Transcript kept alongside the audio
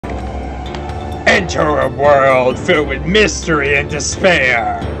Enter a world filled with mystery and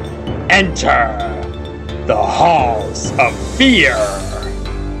despair. Enter the halls of fear.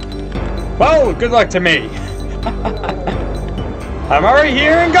 Well, good luck to me. I'm already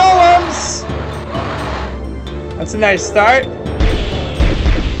here in golems. That's a nice start.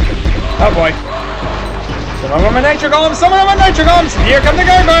 Oh boy. Some of them are nitro golems, some of them are nitro golems. And here come the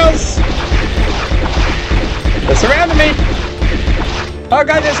gargoyles. They're surrounding me. Oh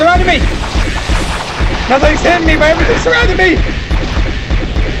god, they're surrounding me. Nothing's hitting me, but everything's surrounding me.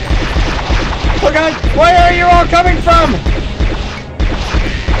 Oh god, where are you all coming from?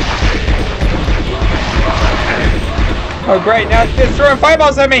 Oh great, now they're throwing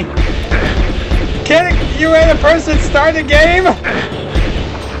fireballs at me. Can't you and a person start a game?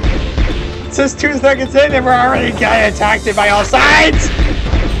 It's just 2 seconds in and we're already getting attacked by all sides.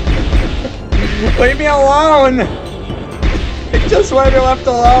 Leave me alone. I just want to be left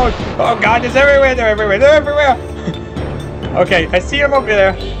alone. Oh god, it's everywhere, they're everywhere, they're everywhere. Okay, I see him over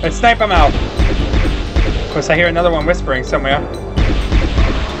there. Let's snipe him out. Of course, I hear another one whispering somewhere.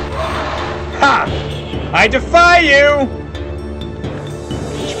 Ha! I defy you!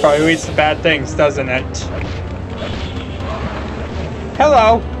 Which probably leads to bad things, doesn't it?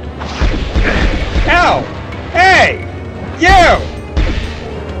 Hello! Ow! Hey! You!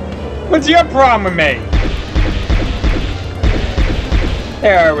 What's your problem with me?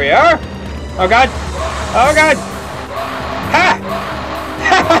 There we are. Oh god! Oh god! Ha!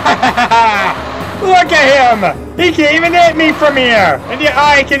 Look at him! He can't even hit me from here! And yet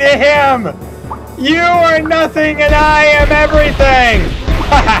I can hit him! You are nothing and I am everything!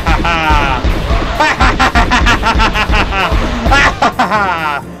 Ha ha ha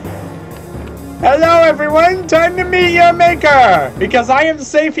ha! Hello everyone! Time to meet your maker! Because I am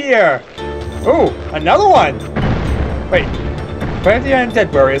safe here! Ooh, another one! Wait, where are the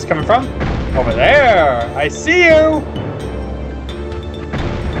undead warriors coming from? Over there! I see you!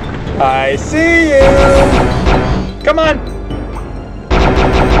 I see you! Come on!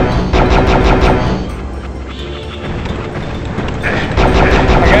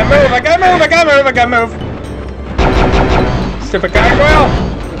 I gotta move! Stupid gargoyle!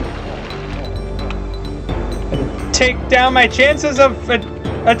 Take down my chances of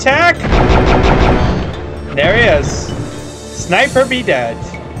attack? There he is. Sniper be dead.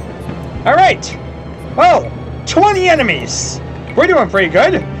 Alright! Well, 20 enemies! We're doing pretty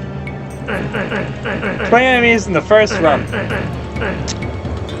good! 20 enemies in the first run.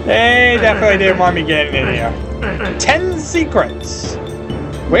 They definitely didn't want me getting in here. 10 secrets!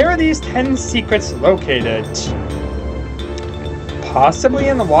 Where are these 10 secrets located? Possibly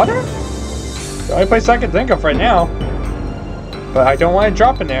in the water? The only place I can think of right now. But I don't want to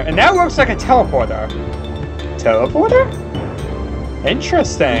drop in there. And that looks like a teleporter. Teleporter?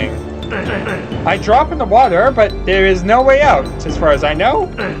 Interesting. I drop in the water, but there is no way out, as far as I know.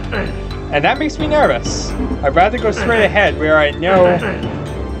 And that makes me nervous. I'd rather go straight ahead where I know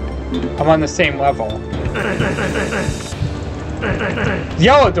I'm on the same level.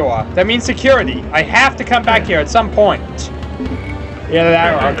 Yellow door. That means security. I have to come back here at some point. Either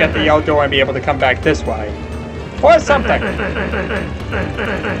that or I'll get the yellow door and be able to come back this way. Or something.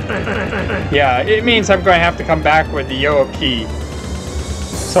 Yeah, it means I'm going to have to come back with the yellow key.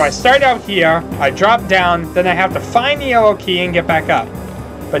 So I start out here, I drop down, then I have to find the yellow key and get back up.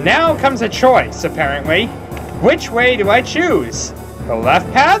 But now comes a choice, apparently. Which way do I choose? The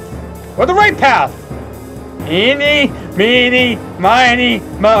left path or the right path? Eeny, meeny, miny,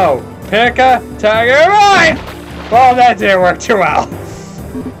 mo. Pick a tiger, right! Well, that didn't work too well.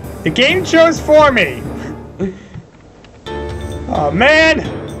 The game chose for me. Oh, man.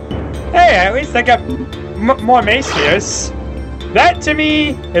 Hey, at least I got more mace spears. That, to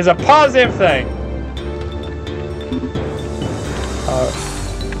me, is a positive thing.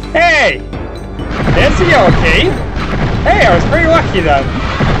 Hey! There's the yellow key. Hey, I was pretty lucky then.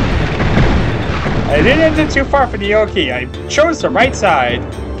 I didn't enter too far for the yellow key. I chose the right side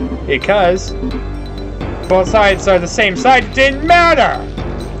because both sides are the same side. It didn't matter.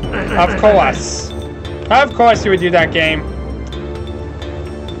 Of course. Of course you would do that, game.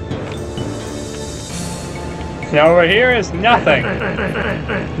 And over here is nothing.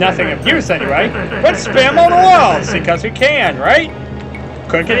 Nothing of use anyway. Let's spam all the walls because we can, right?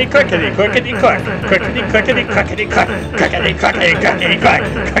 Clickety clickety clickety click. Clickety clickety clickety click. Clickety clickety clickety click.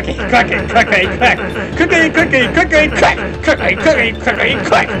 Clickety clickety clickety click. Clickety clickety clickety click. Clickety clickety clickety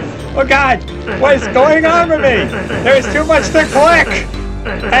click. Oh god, what is going on with me? There's too much to click.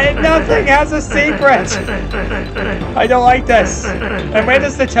 And nothing has a secret. I don't like this. And where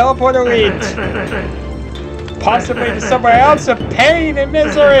does the teleporter lead? Possibly to somewhere else of pain and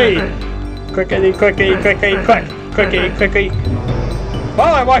misery. Quickity, quickity, quickity, quick. Quickity, quickity.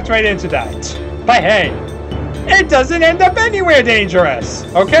 Well, I walked right into that. But hey, it doesn't end up anywhere dangerous.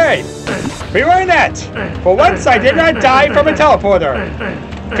 Okay, rewind that. For once, I did not die from a teleporter.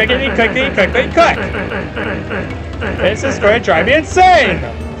 Quickity, quickity, quickity, quick. This is going to drive me insane.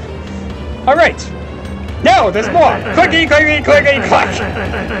 All right. No, there's more. Quickity, quickity, quickity, quick.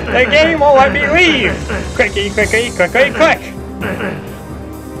 The game won't let me leave. Quickity, quickity, quickity, quick.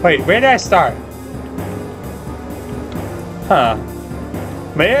 Wait, where did I start? Huh.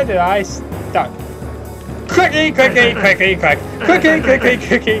 Where did I start? Quickity, quickity, quickity, quick. Quickity, quickity,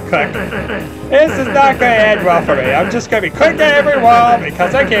 quickity, quick. This is not going to end well for me. I'm just going to be quick at every wall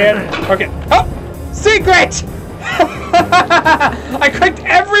because I can. Okay. Oh! Secret! I clicked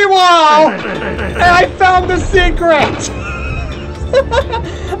every wall! And I found the secret!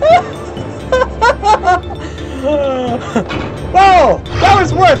 Whoa! That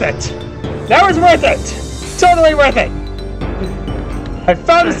was worth it! That was worth it! Totally worth it! I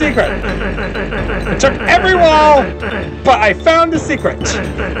found the secret! I took every wall, but I found the secret!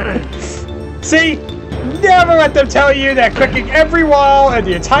 See? Never let them tell you that clicking every wall in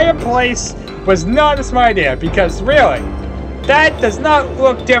the entire place was not a smart idea, because really, that does not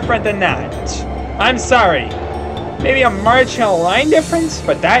look different than that. I'm sorry. Maybe a marginal line difference,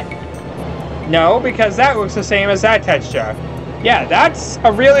 but that... No, because that looks the same as that texture. Yeah, that's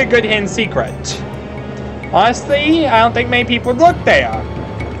a really good hidden secret. Honestly, I don't think many people would look there.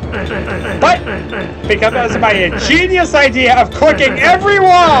 But, because of my ingenious idea of clicking every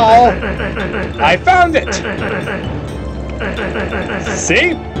wall, I found it.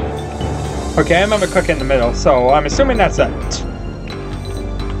 See? Okay, I remember clicking in the middle, so I'm assuming that's it.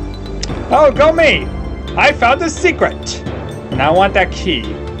 Oh, go me! I found the secret! And I want that key.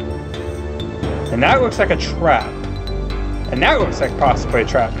 And that looks like a trap. And that looks like possibly a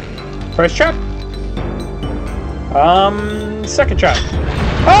trap. First trap? Second trap.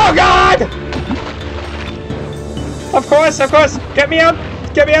 Oh, God! Of course, of course! Get me out!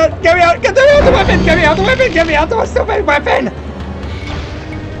 Get me out! Get me out! Get me out the weapon! Get me out the weapon! Get me out the stupid weapon!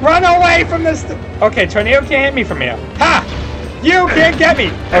 Run away from this! Okay, tornado can't hit me from here. Ha! You can't get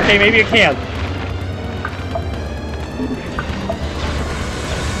me! Okay, maybe you can.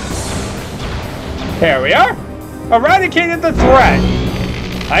 There we are. Eradicated the threat.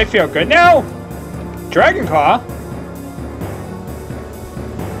 I feel good now. Dragon Claw.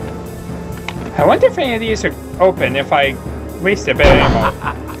 I wonder if any of these are open if I waste a bit of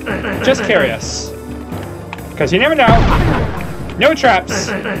ammo. Just curious. Because you never know. No traps.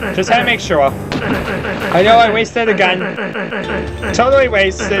 Just had to make sure. I know I wasted a gun. Totally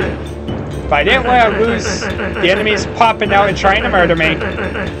wasted. But I didn't want to lose the enemies popping out and trying to murder me.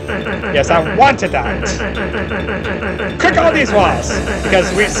 Yes, I wanted that. Click all these walls.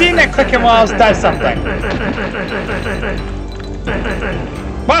 Because we've seen that clicking walls does something.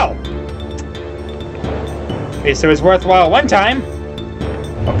 Well. At least it was worthwhile one time.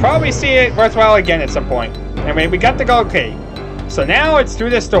 We'll probably see it worthwhile again at some point. Anyway, we got the gold key. So now it's through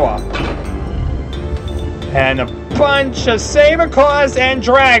this door. And a bunch of saber claws and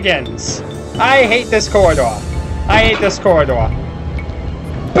dragons. I hate this corridor. I hate this corridor.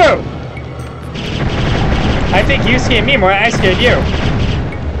 Boo! I think you scared me more than I scared you.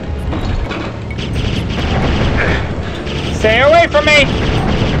 Stay away from me!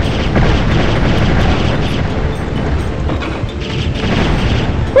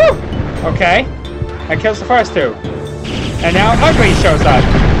 Woo! Okay. That kills the first two. And now Ugly shows up.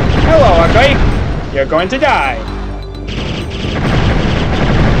 Hello, Ugly. You're going to die.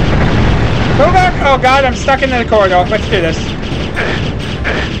 Go back! Oh god, I'm stuck in the corridor. Let's do this.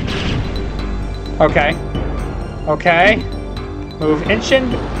 Okay. Okay. Move inch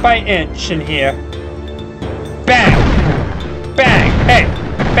by inch in here. Bang! Bang! Hey!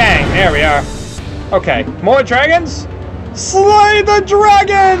 Bang! There we are. Okay. More dragons? Slay the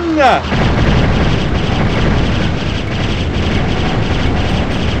dragon!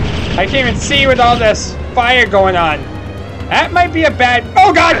 I can't even see with all this fire going on. That might be a bad...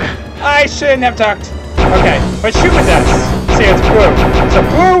 Oh god! I shouldn't have talked. Okay, let's shoot with this. See, it's blue. So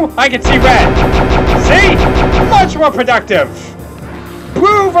blue, I can see red. See? Much more productive.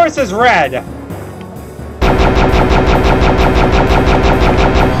 Blue versus red.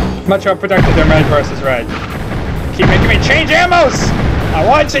 Much more productive than red versus red. Keep making me change ammos. I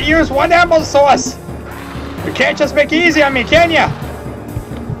want to use one ammo source. You can't just make it easy on me, can ya?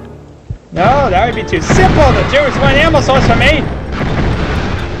 No, that would be too simple to choose one ammo source for me.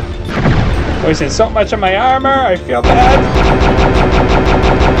 Wasting so much of my armor, I feel bad.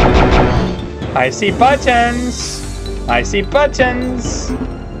 I see buttons. I see buttons.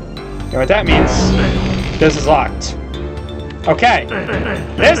 You know what that means? This is locked. Okay.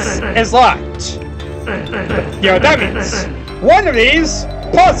 This is locked. You know what that means? One of these,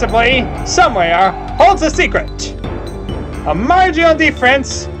 possibly, somewhere, holds a secret. A marginal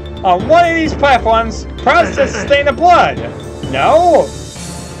difference on one of these platforms processes stain of blood. No?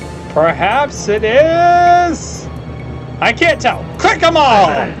 Perhaps it is? I can't tell. Click them all!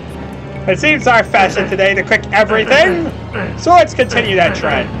 It seems our fashion today to click everything, so let's continue that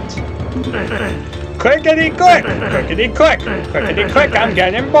trend. Clickety-click, clickety-click, clickety-click, I'm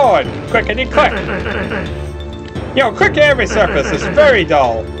getting bored. Clickety-click. You know, clicking every surface is very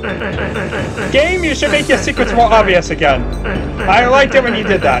dull. Game, you should make your secrets more obvious again. I liked it when you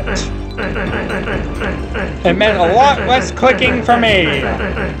did that. It meant a lot less clicking for me.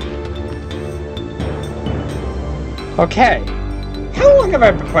 Okay. How long have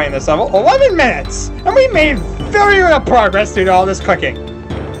I been playing this level? 11 minutes! And we made very little progress due to all this clicking.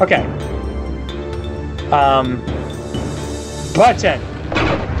 Okay. Button.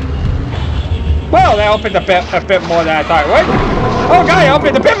 Well, that opened a bit more than I thought it would. Oh god, it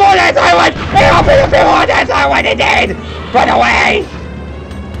opened a bit more than I thought it would! It opened a bit more than I thought it would, it did! Run away!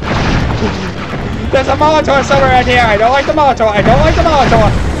 There's a Molotov somewhere right here. I don't like the Molotov. I don't like the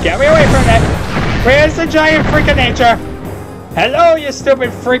Molotov. Get me away from it. Where's the giant freak of nature? Hello, you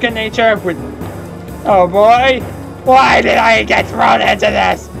stupid freak of nature. Oh boy. Why did I get thrown into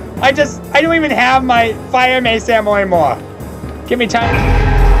this? I don't even have my fire mace ammo anymore. Give me time.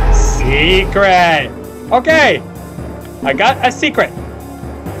 Secret. Okay. I got a secret.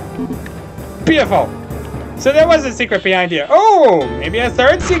 Beautiful. So there was a secret behind here. Oh, maybe a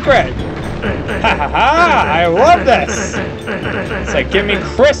third secret. Ha ha ha. I love this. It's like, give me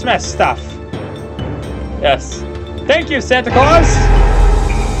Christmas stuff. Yes. Thank you, Santa Claus.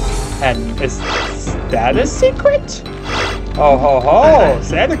 And is that a secret? Oh ho ho.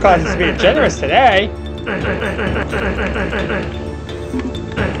 Santa Claus is being generous today.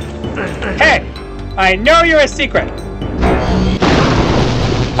 Hey, I know you're a secret.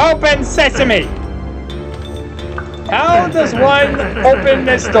 Open sesame. How does one open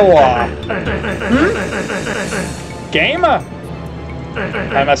this door? Game?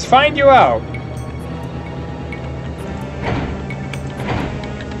 I must find you out.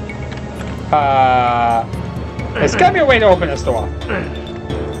 There's gotta be a way to open this door.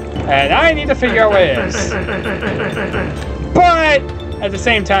 And I need to figure out what it is. But at the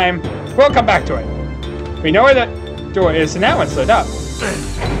same time, we'll come back to it. We know where the door is, and that one's lit up.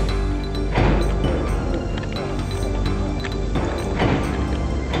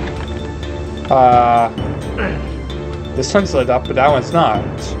 This one's lit up, but that one's not.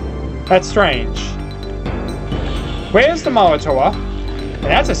 That's strange. Where's the Molotov? And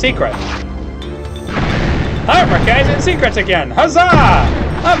that's a secret. I'm recognizing secrets again! Huzzah!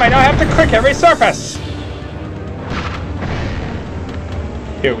 I might not have to click every surface!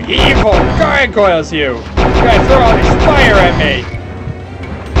 You evil gargoyles, you! You're gonna throw all this fire at me!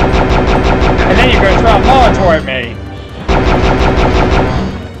 And then you're gonna throw a Molotov at me!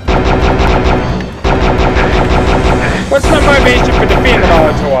 What's my motivation for defeating the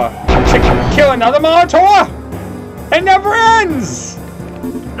Molotov? To kill another Molotov? It never ends!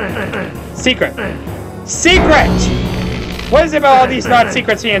 Secret. Secret! What is it about all these not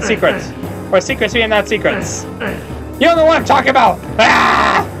secrets being secrets? Or secrets being not secrets? You don't know what I'm talking about!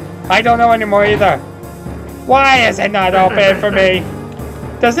 Ah! I don't know anymore either. Why is it not open for me?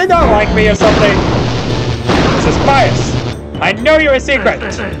 Does it not like me or something? This is bias. I know you're a secret!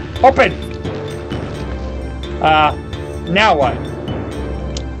 Open! Now what?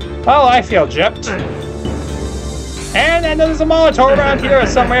 Well, I feel gypped. And I know there's a Molotov around here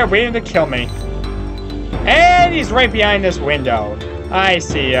somewhere waiting to kill me. And he's right behind this window. I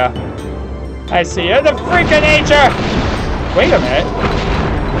see ya. I see ya. The freak of nature! Wait a minute.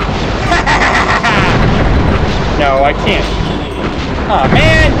 No, I can't. Aw,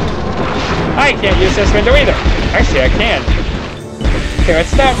 man! I can't use this window either. Actually, I can. Okay, let's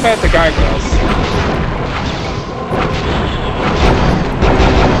stop at the gargoyles.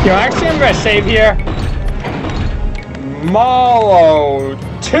 Yo, actually, I'm gonna save here. Molo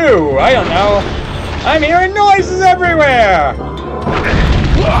 2, I don't know. I'm hearing noises everywhere!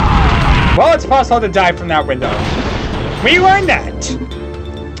 Well, it's possible to die from that window. We learned that!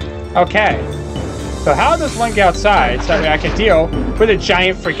 Okay. So how does one get outside so that way I can deal with a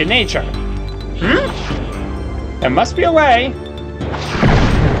giant freaking nature? There must be a way.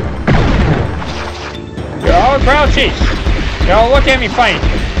 You're all grouchy. You're all looking at me funny.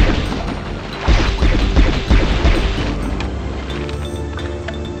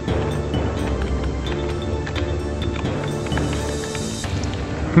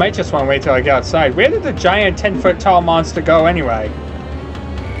 Might just want to wait till I get outside. Where did the giant 10-foot tall monster go anyway?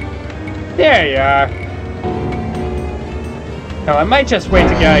 There you are. No, I might just wait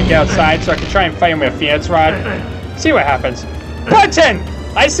to get outside so I can try and fight him with a Phoenix Rod. See what happens. Button!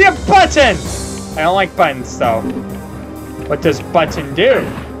 I see a button! I don't like buttons, though. What does button do?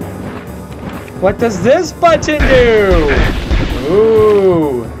 What does this button do?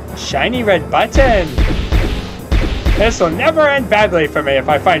 Ooh, shiny red button. This will never end badly for me if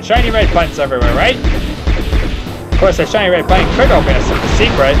I find shiny red buttons everywhere, right? Of course, a shiny red button could open us a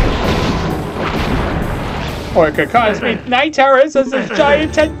secret. Or it could cause me night terrors as this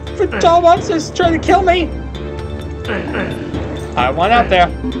giant 10-foot tall monster is trying to kill me. I went out there.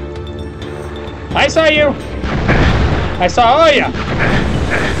 I saw you. I saw all of you.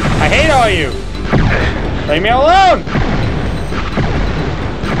 I hate all of you. Leave me alone.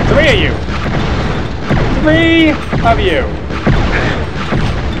 3 of you. 3 of you.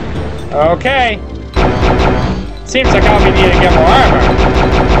 Okay. Seems like I'll be needing to get more armor.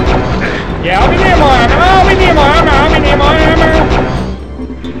 Yeah, I'll be needing more armor. I'll be needing more armor. I'll be needing more armor.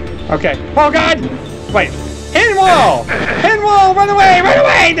 Okay. Oh, God. Wait. Hidden wall. Hidden wall. Run away. Run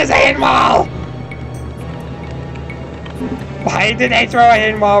away. There's a hidden wall. Why did they throw a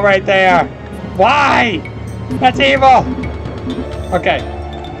hidden wall right there? Why? That's evil. Okay.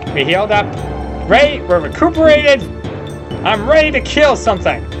 We healed up. Ready? We're recuperated. I'm ready to kill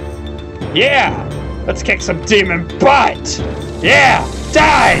something. Yeah. Let's kick some demon butt. Yeah.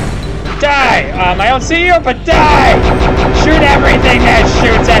 Die. Die. I don't see you, but die. Shoot everything that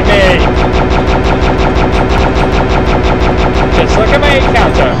shoots at me. Just look at my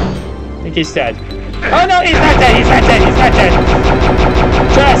encounter. I think he's dead. Oh no, he's not dead. He's not dead. He's not dead.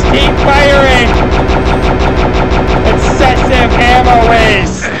 Just keep firing. Excessive ammo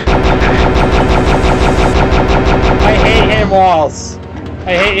waste. I hate hidden walls.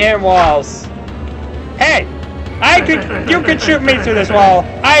 I hate hidden walls. Hey, you could shoot me through this wall.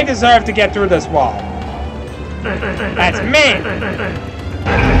 I deserve to get through this wall. That's me.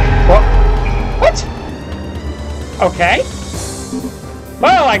 What? Okay.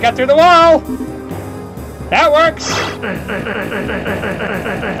 Well, I got through the wall. That works.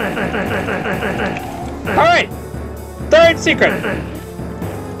 All right. 3rd secret.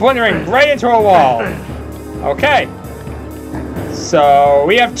 Blundering right into a wall. Okay. So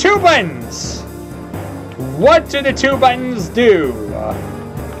we have 2 buttons. What do the 2 buttons do?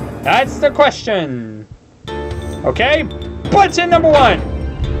 That's the question. Okay. Button number 1.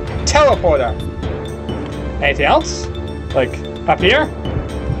 Teleporter. Anything else? Like up here?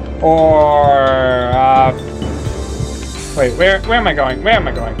 Or wait, where am I going? Where am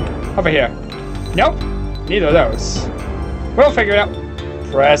I going? Over here. Nope. Neither of those. We'll figure it out.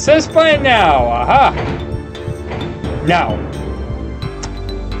 Press this button now. Aha. No.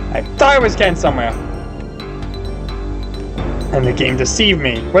 I thought I was getting somewhere. And the game deceived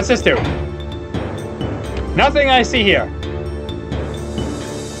me. What's this do? Nothing I see here.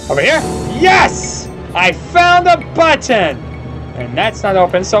 Over here? Yes! I found a button! And that's not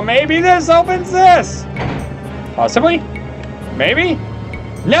open, so maybe this opens this! Possibly? Maybe?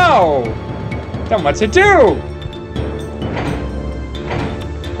 No! Then what's it do?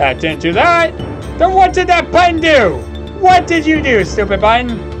 That didn't do that! Then what did that button do? What did you do, stupid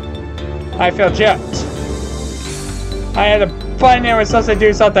button? I feel gypped. I had a button that was supposed to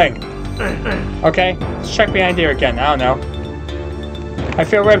do something. Okay, let's check behind here again. I don't know. I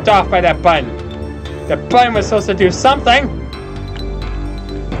feel ripped off by that button. The button was supposed to do something.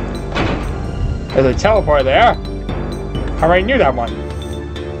 There's a teleport there. I already knew that one.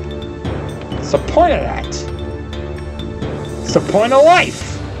 What's the point of that? It's the point of life.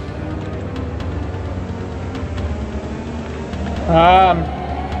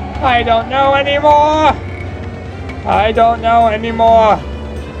 I don't know anymore. I don't know anymore.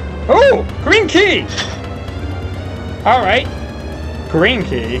 Ooh, green key. All right, green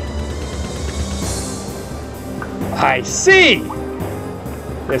key. I see.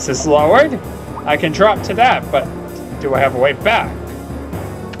 This is lowered. I can drop to that, but do I have a way back?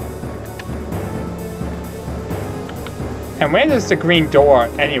 And where is the green door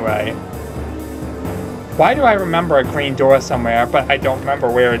anyway? Why do I remember a green door somewhere, but I don't remember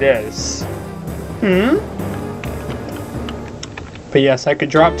where it is? But yes, I could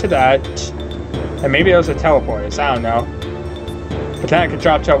drop to that. And maybe those are teleporters, I don't know. But then I could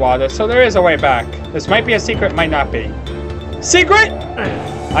drop to a water, so there is a way back. This might be a secret, might not be. Secret?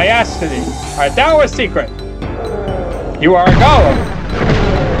 I asked thee. Alright, that was secret. You are a golem.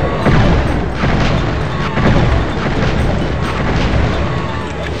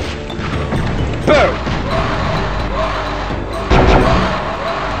 Boom.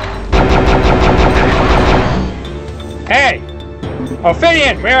 Hey!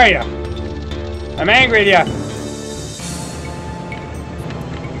 Ophidian, where are you? I'm angry at you.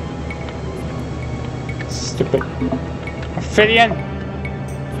 Stupid. Ophidian?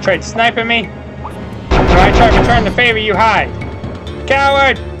 Tried sniping me? When I try to return the favor, you hide.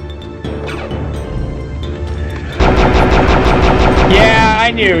 Coward! Yeah,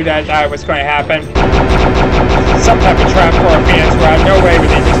 I knew that was going to happen. Some type of trap for our fans where no way would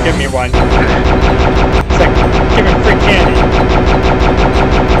they just give me one. It's like giving free candy.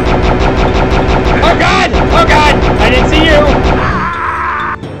 Oh god! Oh god! I didn't see you!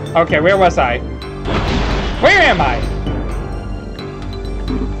 Okay, where was I? Where am I?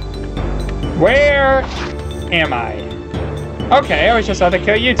 Where am I? Okay, I was just out to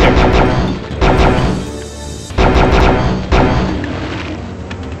kill you two.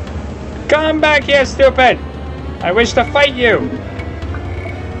 Come back here, stupid! I wish to fight you.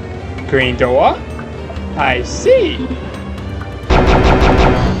 Green door? I see.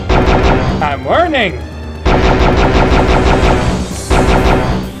 I'm learning.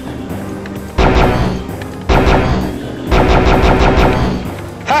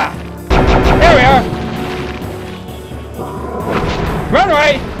 Ha! There we are. Run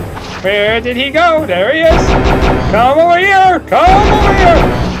away! Where did he go? There he is. Come over here! Come over here!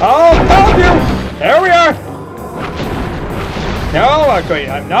 I'll help you! There we are! No, Ugly,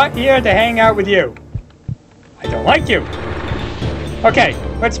 I'm not here to hang out with you. I don't like you. Okay,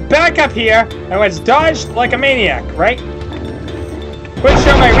 let's back up here and let's dodge like a maniac, right? Let's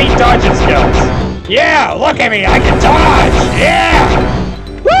show my re-dodging skills. Yeah, look at me, I can dodge! Yeah!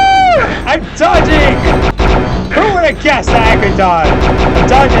 Woo! I'm dodging! Who would have guessed that I could dodge? I'm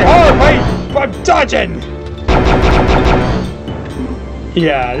dodging horribly, I'm dodging!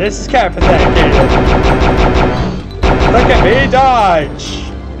 Yeah, this is kind of pathetic, isn't it? Look at me dodge!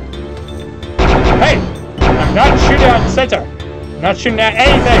 Hey! I'm not shooting on center! I'm not shooting at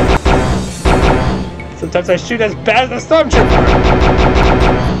anything! Sometimes I shoot as bad as a stormtrooper!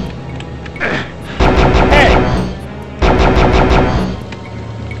 Hey!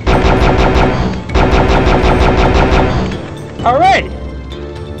 Alright!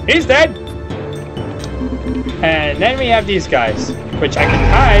 He's dead! And then we have these guys, which I can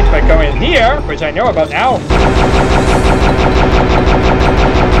hide by going here, which I know about now.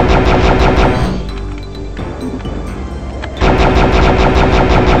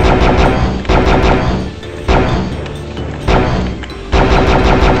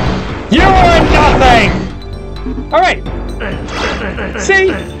 You are nothing! Alright.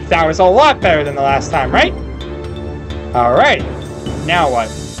 See? That was a lot better than the last time, right? Alright. Now what?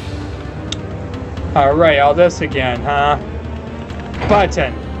 Alright, all this again, huh?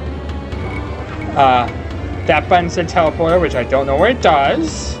 Button. That button's a teleporter, which I don't know what it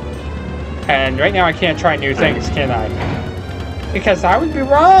does. And right now I can't try new things, can I? Because I would be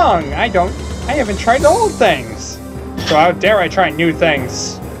wrong. I haven't tried old things. So how dare I try new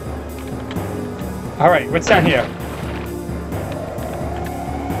things? Alright, what's down here?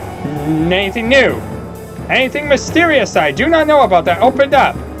 Anything new? Anything mysterious I do not know about that opened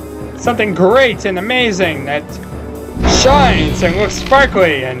up? Something great and amazing that shines and looks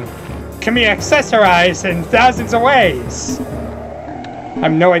sparkly and can be accessorized in thousands of ways. I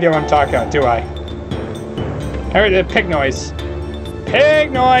have no idea what I'm talking about, do I? I heard a pig noise.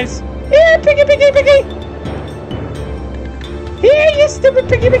 Pig noise! Here, piggy, piggy, piggy! Here, you stupid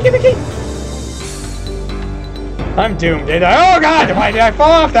piggy, piggy, piggy! I'm doomed, ain't I? Oh god, why did I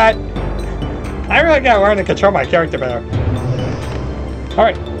fall off that? I really gotta learn to control my character better.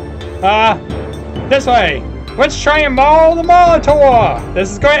 Alright. This way. Let's try and maul the Molitor.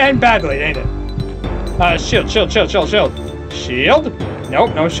 This is going to end badly, ain't it? Shield, shield, shield, shield, shield. Shield?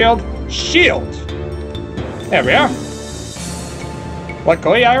 Nope, no shield. Shield. There we are.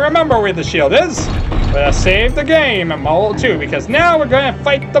 Luckily, I remember where the shield is. But I saved the game and maul 2 because now we're going to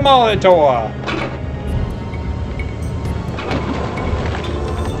fight the Molitor.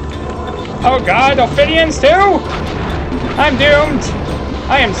 Oh god, Ophidians too? I'm doomed.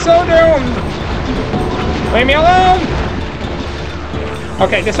 I am so doomed. Leave me alone.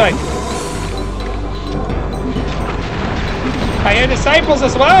 Okay, this way. I hear disciples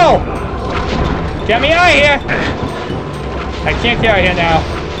as well. Get me out of here. I can't get out of here now.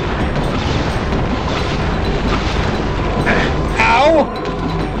 Ow.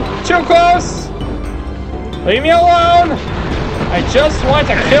 Too close. Leave me alone. I just want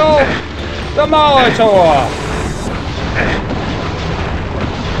to kill the Molitor!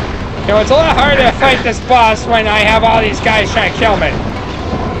 You know, it's a lot harder to fight this boss when I have all these guys trying to kill me.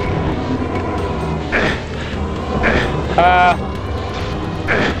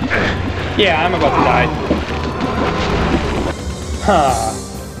 Yeah, I'm about to die. Huh.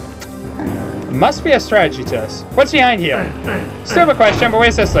 Must be a strategy to this. What's behind here? Stupid question, but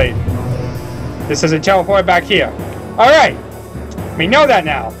where's this lead? This is a teleport back here. Alright. We know that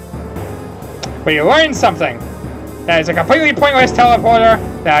now. We learned something. That is a completely pointless teleporter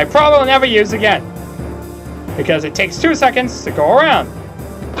that I probably will never use again. Because it takes 2 seconds to go around.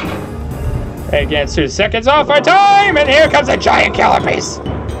 It gets 2 seconds off our time, and here comes a giant carapace.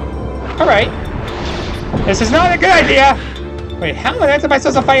 Alright. This is not a good idea. Wait, how on earth am I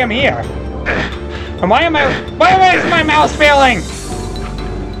supposed to fight him here? And why is my mouse failing?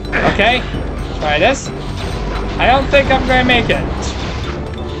 Okay, try this. I don't think I'm gonna make it.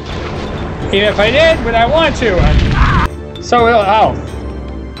 Even if I did, would I want to? So little health.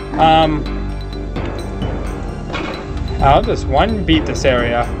 I'll just one beat this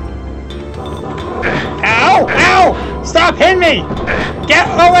area. Ow! Ow! Stop hitting me! Get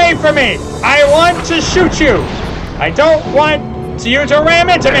away from me! I want to shoot you! I don't want you to ram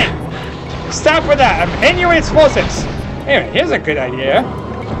into me! Stop with that! I'm hitting you with explosives! Anyway, here's a good idea.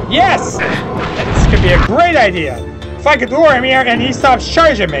 Yes! This could be a great idea! If I could lure him here and he stops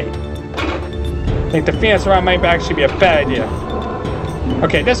charging me! I think the Phoenix around my back should be a bad idea.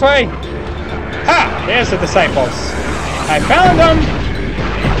 Okay, this way! Ha! There's the disciples! I found them!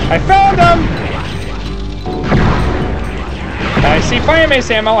 I found them! I see fire mace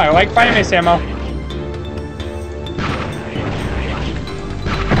ammo. I like fire mace ammo.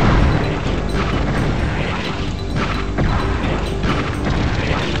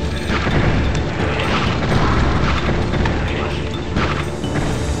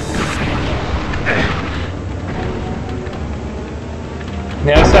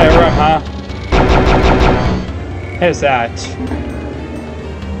 The other side of the room, huh? Here's that.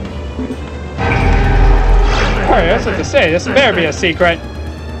 Alright, that's what to say. This better be a secret.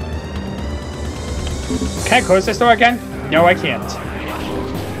 Can I close this door again? No, I can't.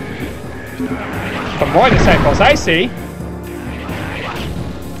 But more disciples, I see.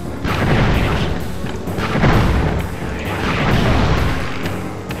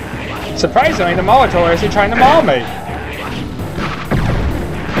 Surprisingly, the Molotovs isn't trying to maul me.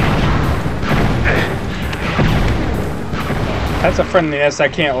 That's a friendliness I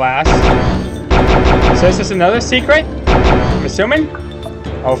can't last. So is this another secret? I'm assuming?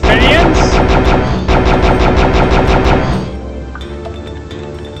 Ophidians?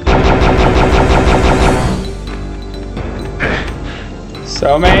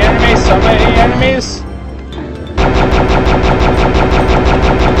 So many enemies, so many enemies.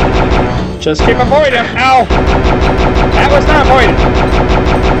 Just keep avoiding them. Ow! That was not avoided.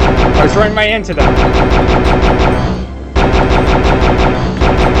 I was running right into them.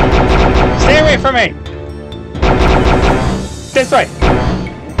 Stay away from me! This way!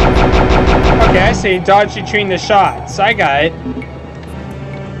 Okay, I see. Dodge between the shots. I got it.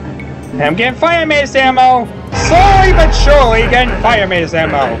 And I'm getting fire mace ammo! Slowly but surely getting fire mace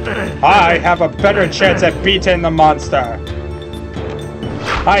ammo! I have a better chance at beating the monster.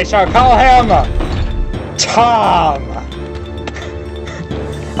 I shall call him Tom!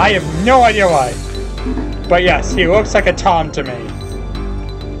 I have no idea why. But yes, he looks like a Tom to me.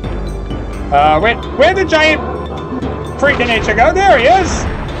 Where'd the giant freak of nature go? There he is!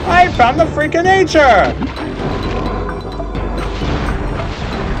 I found the freak of nature!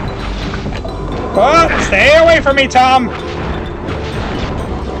 Oh, stay away from me, Tom!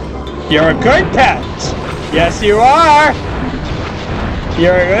 You're a good pet! Yes, you are!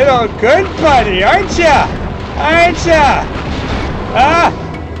 You're a little good buddy, aren't ya? Aren't ya? Ah!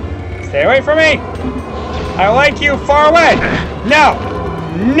 Stay away from me! I like you far away! No!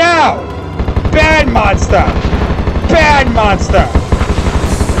 No! Bad monster! Bad monster!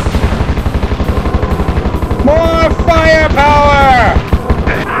 More firepower!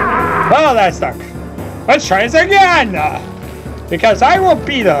 Well, that stuck. Let's try this again! Because I will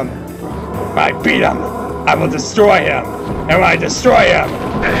beat him. When I beat him, I will destroy him. And when I destroy him,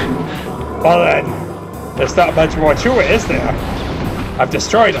 well then, there's not much more to it, is there? I've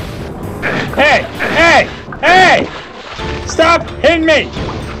destroyed him. Hey! Hey! Hey! Stop hitting me!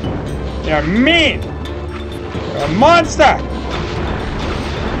 You're mean! You're a monster!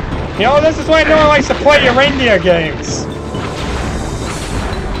 You know, this is why no one likes to play your reindeer games.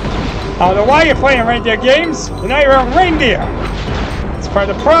 I don't know why you're playing reindeer games, but now you're a reindeer! It's part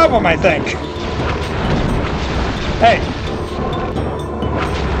of the problem, I think. Hey!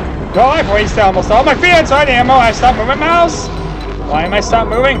 Well, I've wasted almost all my Phoenix on ammo. I stopped moving my mouse. Why am I stopped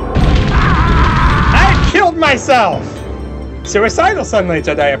moving? I killed myself! Suicidal suddenly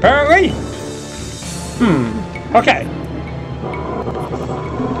today, apparently. Okay.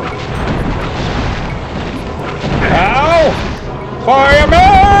 Ow!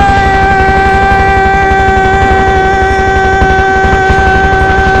 Fireman!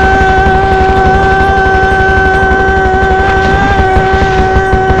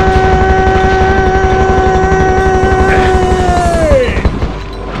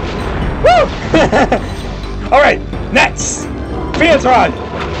 Alright, next! Phoenix-Rod!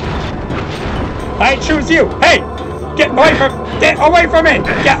 I choose you! Hey! Get away from me!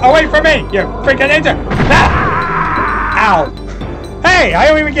 Get away from me! You freaking ninja! Ah! Ow! Hey! I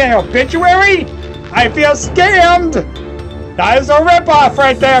don't even get an obituary? I feel scammed! That is a ripoff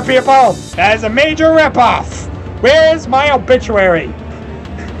right there, people! That is a major ripoff! Where's my obituary?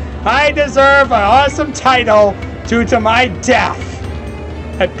 I deserve an awesome title due to my death.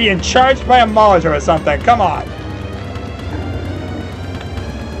 At being charged by a Molotov or something. Come on.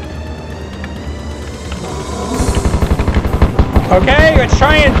 Okay, let's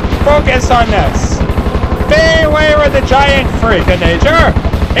try and focus on this. Stay away with the giant freak of nature.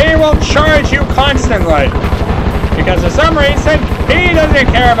 He will charge you constantly. Because for some reason, he doesn't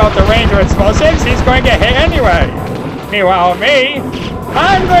care about the range of explosives. He's going to get hit anyway. Meanwhile, me,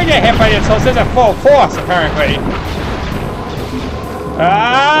 I'm going to get hit by the explosives at full force, apparently.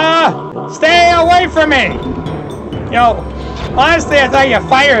 Stay away from me! You know, honestly, I thought your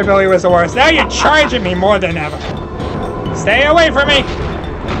fire ability was the worst. Now you're charging me more than ever. Stay away from me!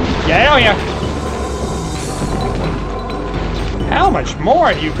 Get out here! How much more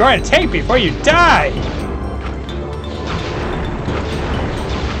are you going to take before you die?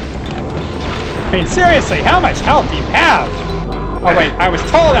 I mean, seriously, how much health do you have? Oh wait, I was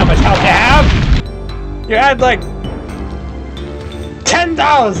told how much health you have! You had like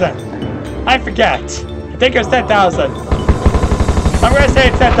 10,000! I forget. I think it was 10,000. I'm gonna say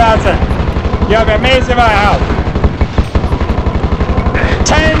it's 10,000. You have an amazing amount of health.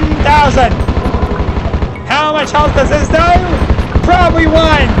 10,000! How much health does this do? Probably 1!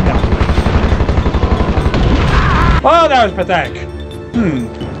 Well, that was pathetic.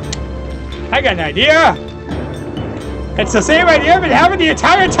 I got an idea. It's the same idea I've been having the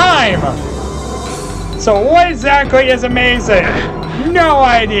entire time! So what exactly is amazing? No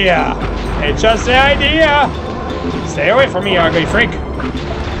idea! It's just an idea! Stay away from me, ugly freak!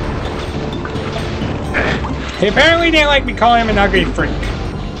 He apparently didn't like me calling him an ugly freak.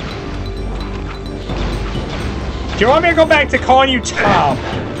 Do you want me to go back to calling you Tom?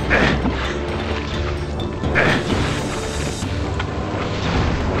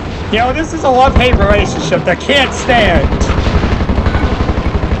 You know, this is a love-hate relationship that can't stand.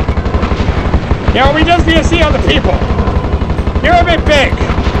 You know, we just need to see other people. You're a bit big,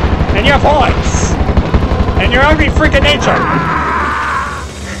 and you have horns, and you're ugly freaking nature.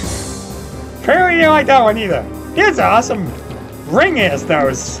 Apparently you didn't like that one either. It's awesome. Ring is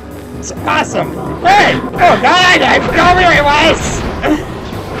those. It's awesome. Hey! Oh god, I forgot where it was!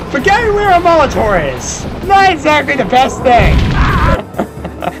 Forgetting where a Molotov is. Not exactly the best thing.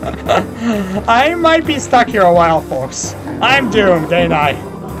 I might be stuck here a while, folks. I'm doomed, ain't I?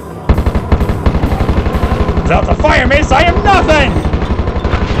 Without the fire mace, I am nothing!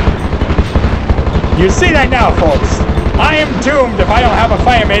 You see that now, folks. I am doomed if I don't have a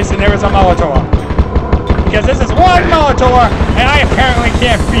fire mace and there is a Molotov. Because this is one Molotov, and I apparently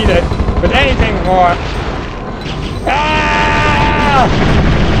can't beat it with anything more. Ah!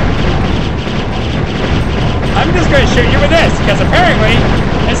 I'm just going to shoot you with this, because apparently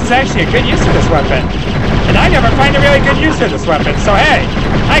this is actually a good use of this weapon. And I never find a really good use of this weapon, so hey,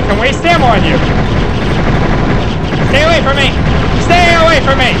 I can waste ammo on you. Stay away from me! Stay away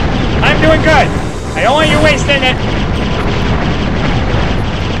from me! I'm doing good! I don't want you wasting it!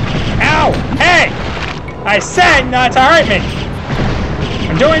 Ow! Hey! I said not to hurt me!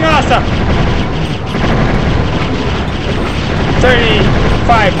 I'm doing awesome!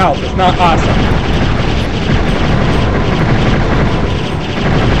 35 health is not awesome.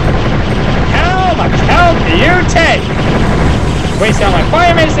 How much health do you take? Wasting all my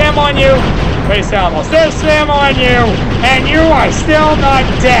fire mace ammo on you, wasting almost this ammo on you, and you are still not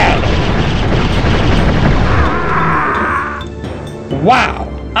dead! Wow!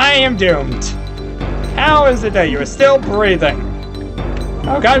 I am doomed. How is it that you are still breathing?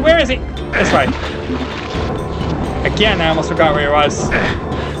 Oh god, where is he? This way. Again, I almost forgot where he was.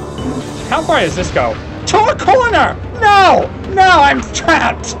 How far does this go? To a corner! No! No, I'm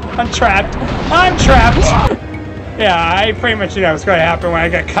trapped! I'm trapped! I'm trapped! Yeah, I pretty much knew that was going to happen when I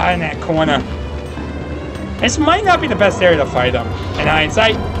got caught in that corner. This might not be the best area to fight him, in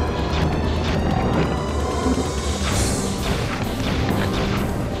hindsight.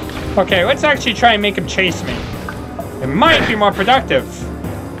 Okay, let's actually try and make him chase me. It might be more productive.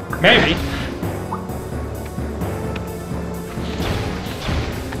 Maybe.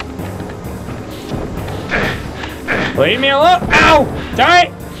 Leave me alone. Ow!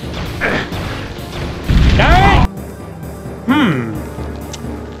 Die! Die!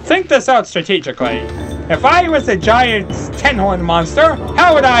 Think this out strategically. If I was a giant 10-horn monster,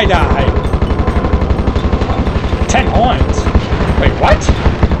 how would I die? 10 horns? Wait, what?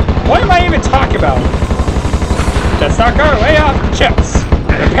 What am I even talking about? The sucker, lay off the chips.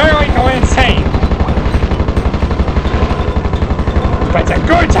 You're apparently going insane. But it's a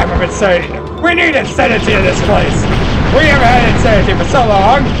good type of insanity. We need insanity in this place. We haven't had insanity for so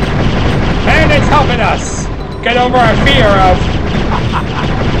long. And it's helping us get over our fear of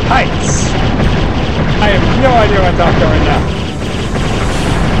heights. I have no idea what I'm doing now.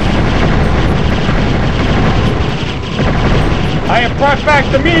 I have brought back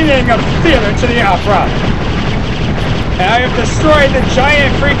the meaning of theater to the opera. And I have destroyed the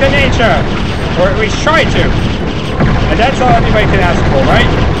giant freak of nature. Or at least try to. And that's all anybody can ask for,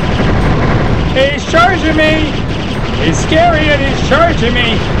 right? He's charging me! He's scary and he's charging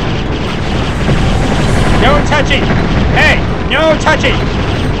me! No touchy! Hey! No touchy!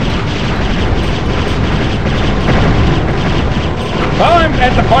 Well, I'm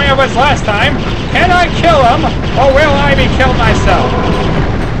at the point I was last time. Can I kill him, or will I be killed myself?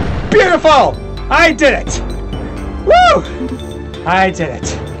 Beautiful! I did it! Woo! I did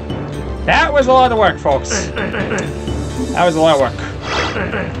it. That was a lot of work, folks. That was a lot of work.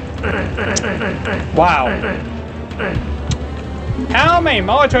 Wow. How many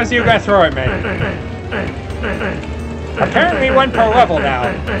Molotovs are you gonna throw at me? Apparently one per level now.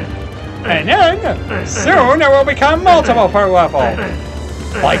 And then, soon there will become multiple per level.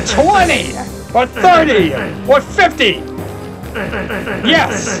 Like 20, or 30, or 50.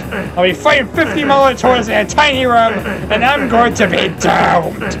 Yes, I'll be fighting 50 Molotovs in a tiny room, and I'm going to be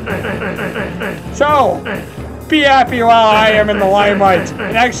doomed. So, be happy while I am in the limelight,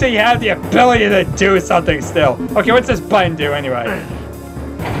 and actually have the ability to do something still. Okay, what's this button do anyway?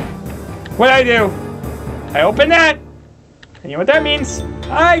 What I do? I open that, and you know what that means?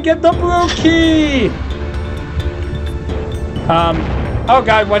 I get the blue key! Oh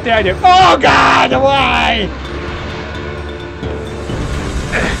god, what did I do? Oh god, why?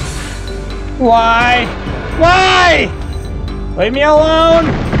 Why? Why? Leave me alone!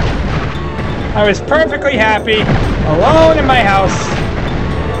 I was perfectly happy, alone in my house.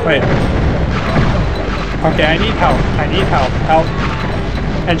 Wait. Okay, I need help. I need help. Help.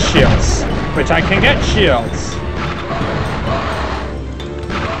 And shields. Which I can get shields.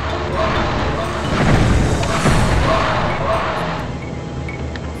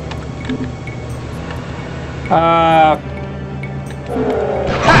 Ha!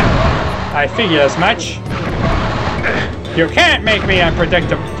 I figured as much. You can't make me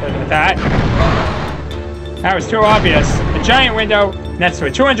unpredictable with that. That was too obvious. A giant window next to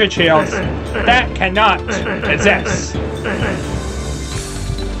 200 shields. That cannot exist.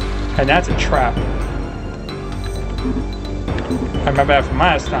 And that's a trap. I remember that from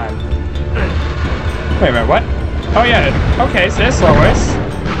last time. Wait a minute, what? Oh yeah, okay, so this lowers.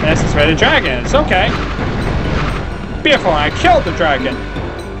 This is where the dragon is, okay. Beautiful, I killed the dragon.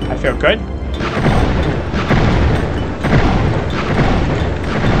 I feel good.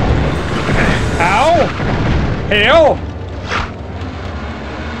 Ow! Heal!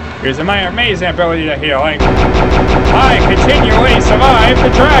 Using my amazing ability to healing, I continually survive the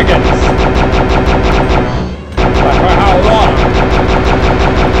dragons. But for how long?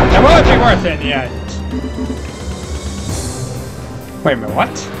 And will it be worth it in the end? Wait a minute,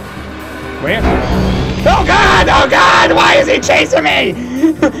 what? Where? Oh god! Oh god! Why is he chasing me?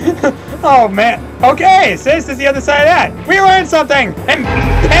 Oh man. Okay, so this is the other side of that. We learned something! And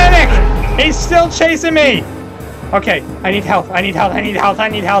panic! He's still chasing me! Okay, I need health, I need health, I need health, I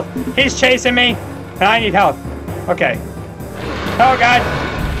need health. He's chasing me, and I need health. Okay. Oh god!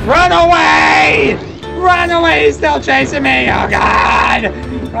 Run away! Run away! He's still chasing me! Oh god!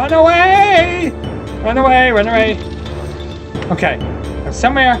 Run away! Run away, run away. Okay, I'm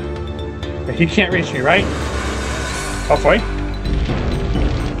somewhere that he can't reach me, right? Hopefully.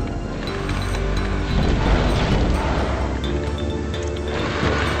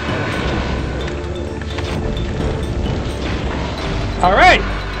 All right,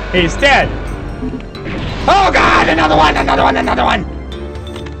 he's dead. Oh god, another one, another one, another one.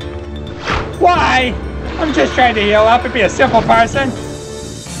 Why? I'm just trying to heal up and be a simple person.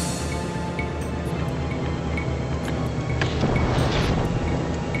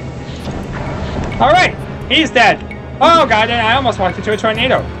 All right, he's dead. Oh god, and I almost walked into a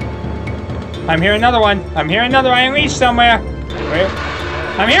tornado. I'm hearing another one. I'm hearing another Iron Leech somewhere. Where?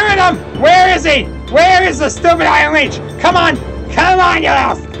 I'm hearing him. Where is he? Where is the stupid Iron Leech? Come on. Come on, you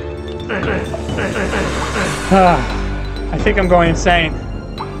elf! I think I'm going insane.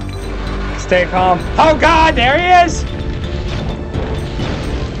 Stay calm. Oh God, there he is!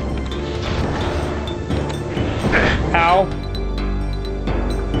 Ow.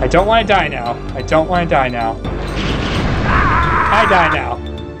 I don't want to die now. I don't want to die now. I die now.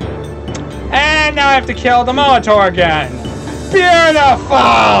 And now I have to kill the Molitor again. Beautiful!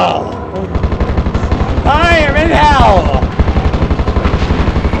 I am in hell!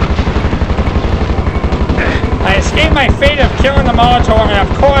 I escaped my fate of killing the Molitor, and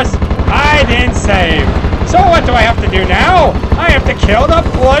of course, I didn't save. So what do I have to do now? I have to kill the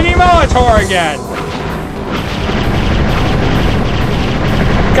bloody Molitor again.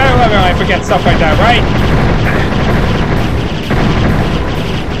 Gotta love it when I forget stuff like that, right?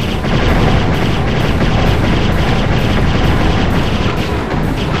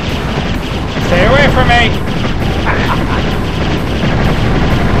 Stay away from me!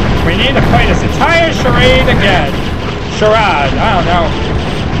 We need to play this entire charade again. Charade, I don't know.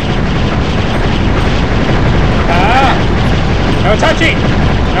 No touchy!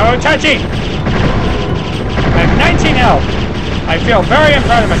 No touchy! I have 19 health. I feel very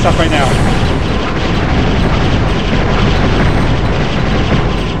proud of myself right now.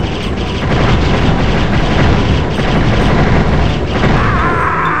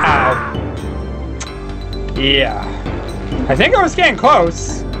 Ow. Yeah. I think I was getting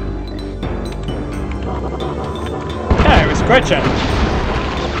close. Yeah, it was glitching.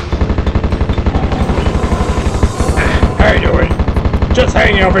 How you doing? Just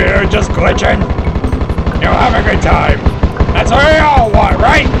hanging over here, just glitching. You'll have a good time. That's what we all want,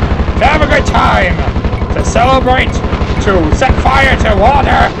 right? To have a good time. To celebrate, to set fire to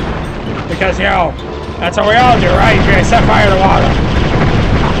water. Because, you know, that's what we all do, right? You're gonna set fire to water.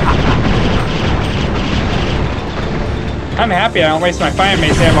 I'm happy I don't waste my fire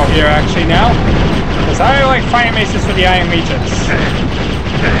mace ammo here, actually, now. Because I like fire maces for the Iron Legions.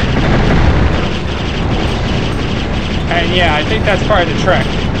 And yeah, I think that's part of the trick.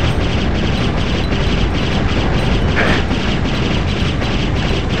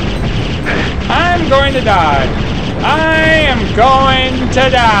 I'm going to die. I am going to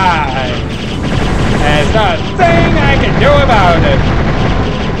die. There's not a thing I can do about it.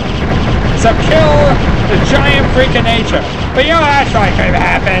 Except kill the giant freak of nature. But you know, that's not going to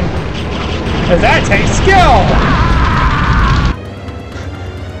happen. Because that takes skill.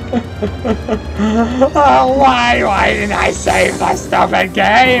 Oh, why didn't I save the stupid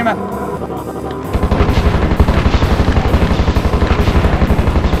game?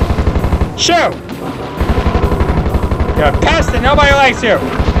 Shoot! You're a pest and nobody likes you.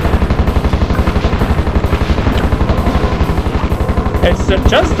 It's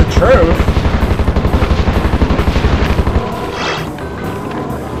just the truth.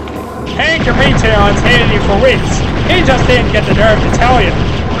 Hank and Retail has hated you for weeks. He just didn't get the nerve to tell you.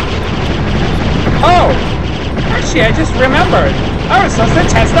 Oh! Actually, I just remembered. I was supposed to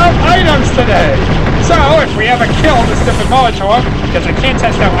test out items today. So, if we ever kill the stupid Molitor, because I can't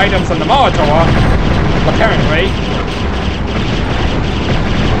test out items on the Molitor, apparently,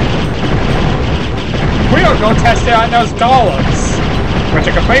 we'll go test it on those golems, which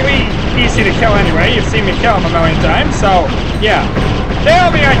are completely easy to kill anyway. You've seen me kill them a million times, so, yeah. They'll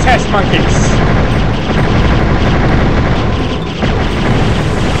be our test monkeys.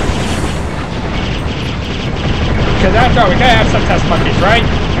 Because after all, we gotta have some test monkeys, right?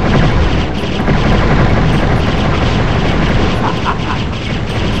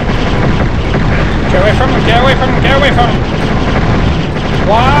 Get away from him, get away from him, get away from him!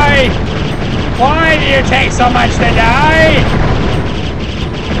 Why? Why do you take so much to die?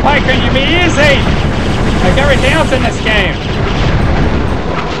 Why couldn't you be easy? Like everything else in this game.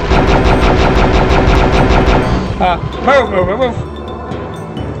 Move.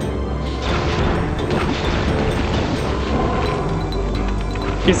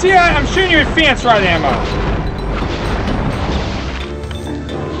 You see, I'm shooting you with Phoenix Rod ammo.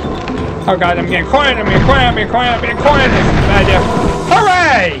 Oh god, I'm getting cornered, I'm getting cornered. This is a bad idea.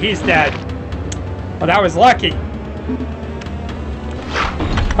 Hooray! He's dead. Well, that was lucky.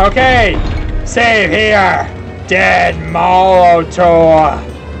 Okay, save here. Dead Molitor.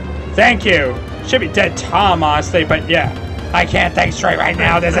 Thank you. Should be dead Tom, honestly, but yeah. I can't think straight right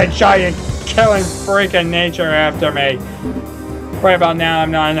now. There's a giant killing freak of nature after me. Right about now, I'm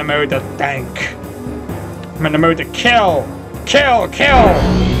not in the mood to think. I'm in the mood to kill. Kill!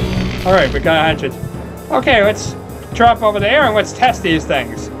 Alright, we got a hatchet. Okay, let's drop over there and let's test these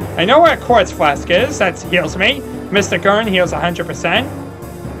things. I know what a quartz flask is. That heals me. Mystic Urn heals 100%.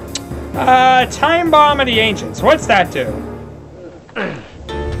 Time Bomb of the Ancients. What's that do?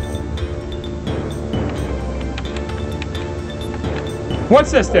 What's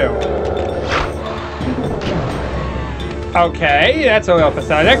this do? Okay, that's a little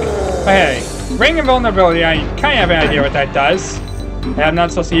pathetic. But hey, ring invulnerability, I kind of have an idea what that does. I'm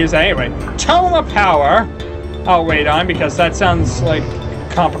not supposed to use that anyway. Tome of Power, I'll wait on because that sounds like a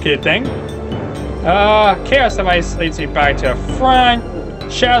complicated thing. Chaos Device leads me back to the front.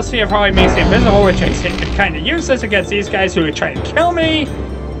 Shadow Sphere probably makes me invisible, which I think is kind of useless against these guys who are trying to kill me.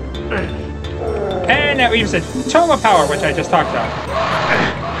 And that leaves a Tome of Power, which I just talked about.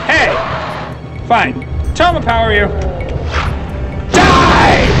 Hey! Fine. Tome of Power, you.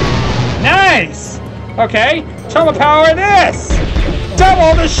 Die! Nice! Okay. Tome of Power this!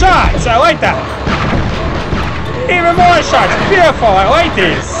 Double the shots! I like that! Even more shots! Beautiful! I like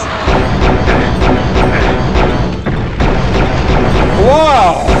these!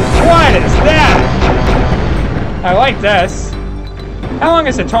 Whoa! What is that? I like this. How long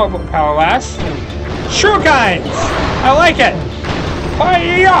does the Tome of Power last? True Kinds! I like it!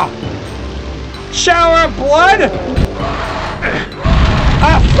 Hiya! Shower of Blood?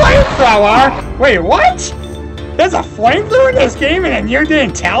 A Flamethrower? Wait, what? There's a flamethrower in this game and you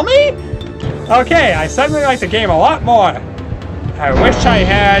didn't tell me? Okay, I suddenly like the game a lot more. I wish I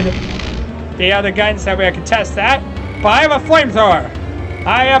had the other guns that way I could test that, but I have a flamethrower.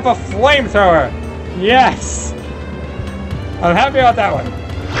 I have a flamethrower. Yes. I'm happy about that one.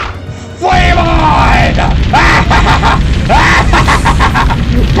 Flame on!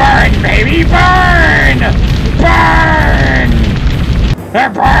 Burn, baby, burn! Burn!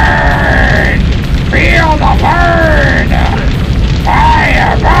 Burn! Feel the burn!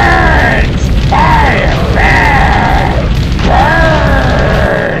 Fire burns! Fire burns!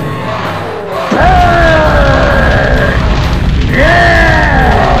 Burn! Burn!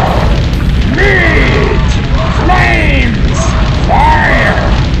 Yeah! Meat! Flames! Fire!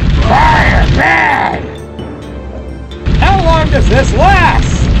 Fire bad! How long does this last?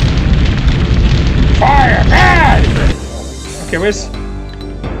 Fire bad! Okay, where's...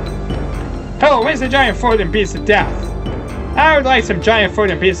 Oh, where's the giant frozen beast of death? I would like some giant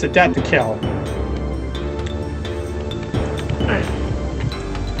frozen beasts of death to kill.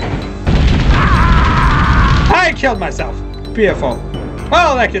 I killed myself. Beautiful.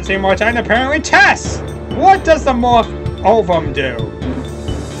 Well, that gives me more time to apparently test. What does the Morph Ovum do?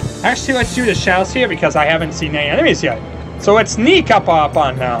 Actually, let's do the Shadow Sphere because I haven't seen any enemies yet. So let's sneak up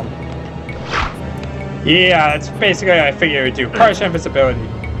on them. Yeah, that's basically what I figured it would do. Partial invisibility.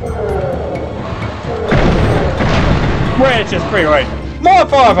 Which is pretty late. More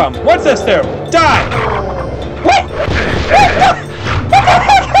four of them! What's this do? Die! What?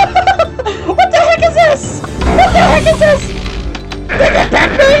 What the heck is this? What the heck is this? Did it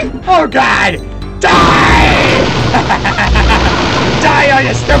back me? Oh god! Die! Die, all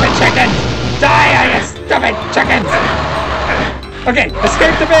you stupid chickens! Die, all you stupid chickens! Okay,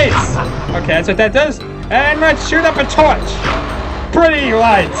 escape the base! Okay, that's what that does. And let's shoot up a torch! Pretty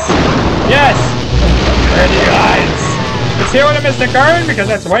lights! Yes! Pretty lights! Let's heal with a Mr. Garden because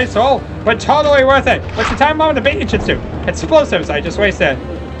that's wasteful, but totally worth it. What's the time bomb of the bait jutsu? Explosives, I just wasted.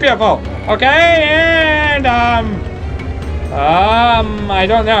 Beautiful. Okay, and I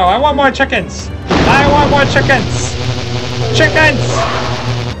don't know. I want more chickens. I want more chickens. Chickens!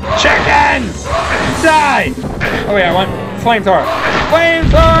 Chickens! Die! Oh wait, I want flamethrower.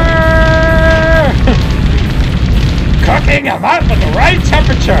 Flamethrower! Cooking them up at the right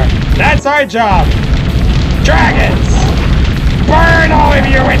temperature. That's our job. Dragons! Burn all of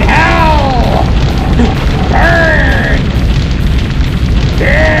you in hell! Burn!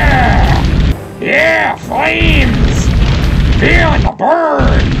 Yeah! Yeah, flames! Feeling the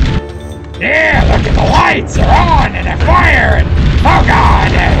burn! Yeah, look at the lights! They're on and they're firing! Oh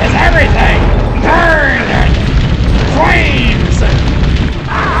god, there's everything! Burn! Flames!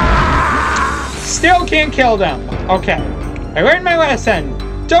 Still can't kill them. Okay. I learned my lesson.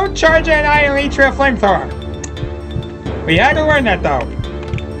 Don't charge an iron leech with a flamethrower. We had to learn that though.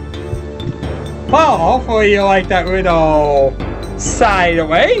 Well, hopefully you like that little side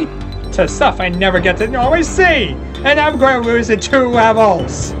away to stuff I never get to always see. And I'm going to lose in 2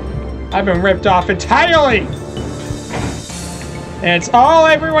 levels. I've been ripped off entirely. And it's all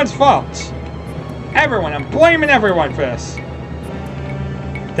everyone's fault. Everyone, I'm blaming everyone for this.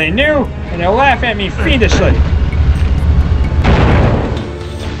 They knew, and they'll laugh at me fiendishly.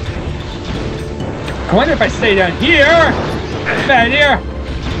 I wonder if I stay down here. Bad here.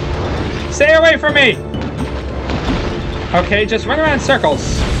 Stay away from me. Okay, just run around in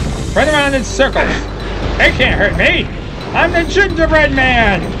circles. Run around in circles. They can't hurt me. I'm the gingerbread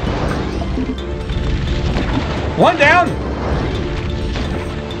man. One down.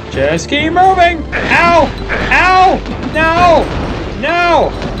 Just keep moving. Ow. Ow. No. No!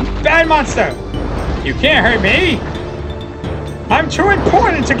 Bad monster! You can't hurt me! I'm too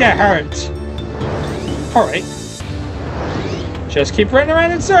important to get hurt! Alright. Just keep running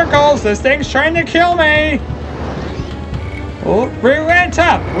around in circles. This thing's trying to kill me! Oh, relent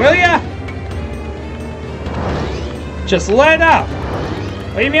up, will ya? Just let up!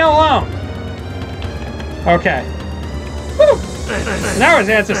 Leave me alone! Okay. Woo. That was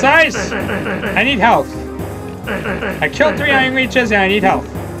exercise! I need health. I killed 3 iron leeches and I need health.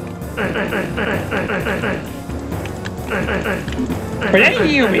 But any of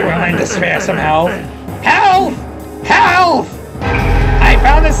you be willing to spare some health? Health! Health! I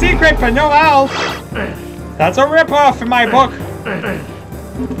found a secret but no health! That's a ripoff in my book.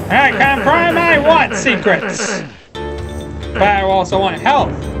 I can't prime, I want secrets! But I also want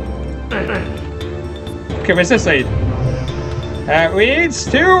health. Okay, where's this lead? That leads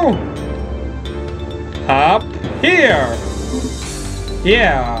to... up here.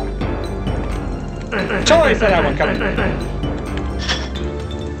 Yeah. Totally saw that one coming.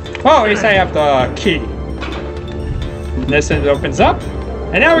 Well, at least I have the key. This end opens up.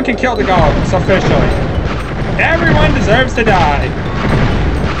 And now we can kill the golems officially. Everyone deserves to die.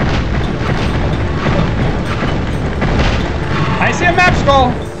 I see a map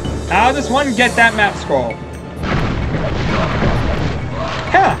scroll. How does one get that map scroll?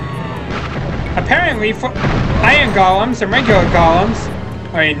 Huh. Apparently, for iron golems and regular golems,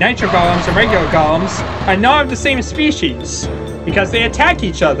 or nitro golems and regular golems, are not of the same species, because they attack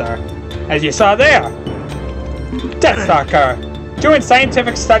each other, as you saw there. Deathstalker, doing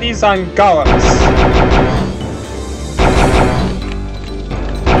scientific studies on golems.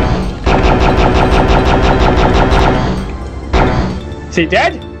 Is he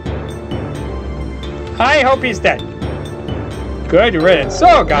dead? I hope he's dead. Good riddance.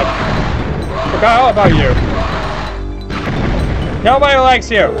 Oh god. Forgot all about you. Nobody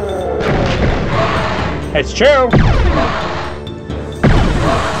likes you. It's true.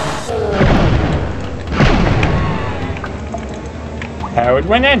 I would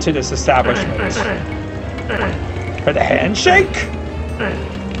went into this establishment. For the handshake?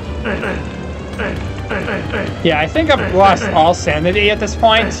 Yeah, I think I've lost all sanity at this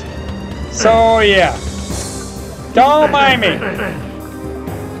point. So, yeah. Don't mind me.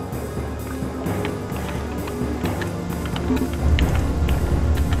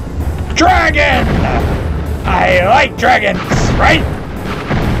 Dragon! I like dragons, right?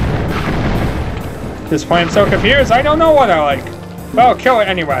 At this point, I'm so confused, I don't know what I like. Well, kill it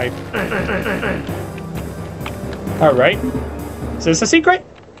anyway. Alright. Is this a secret?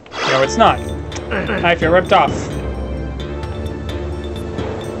 No, it's not. I feel ripped off.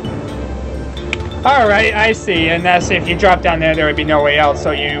 Alright, I see. And that's if you drop down there, there would be no way out.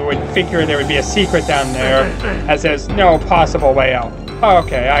 So you would figure there would be a secret down there, as there's no possible way out.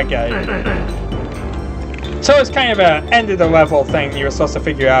 Okay, I get it. So it's kind of an end of the level thing you were supposed to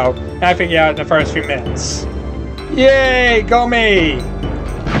figure out. And I figured out in the first few minutes. Yay, go me!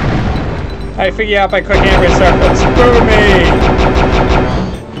 I figured out by clicking every circles. Boo me!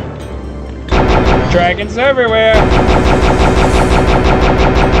 Dragons everywhere!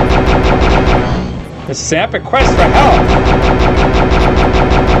 This is an epic quest for help!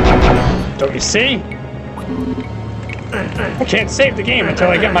 Don't you see? I can't save the game until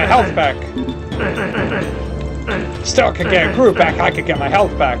I get my health back. Still could get a group back, I could get my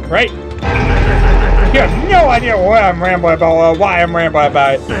health back, right? You have no idea what I'm rambling about or why I'm rambling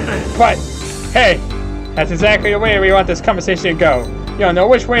about it. But, hey, that's exactly the way we want this conversation to go. You don't know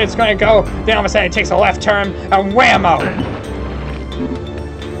which way it's going to go, then all of a sudden it takes a left turn, and whammo!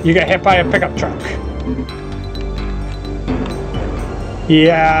 You get hit by a pickup truck.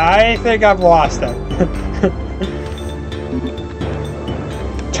 Yeah, I think I've lost it.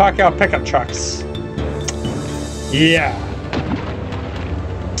 Talk about pickup trucks. Yeah.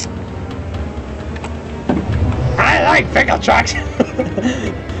 I like pickup trucks.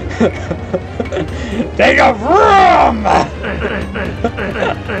 They go vroom.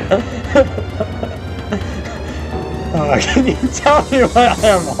 Oh, can you tell me what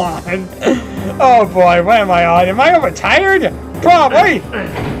I'm on? Oh boy, what am I on? Am I overtired? Probably.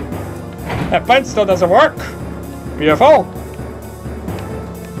 That button still doesn't work. Beautiful.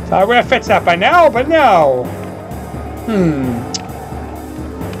 So I would have fixed that by now, but no.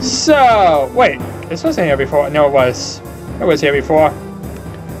 So, wait. This wasn't here before. No, it was. It was here before.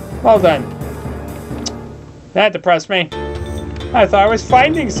 Well done. That depressed me. I thought I was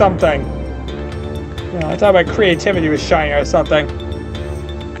finding something. You know, I thought my creativity was shining or something.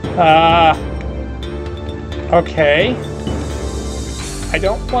 Okay. I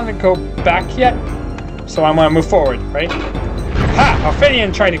don't want to go back yet, so I want to move forward, right? Ha!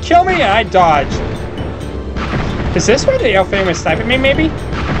 Ophidian tried to kill me, and I dodged. Is this where the Ophidian was sniping me, maybe?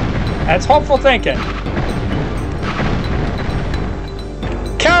 That's hopeful thinking.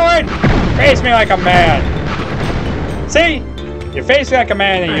 Coward! Face me like a man. See? You face me like a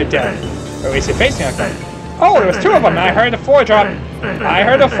man and you're dead. Or at least you face me like that. Oh, there was two of them. I heard a 4-drop. I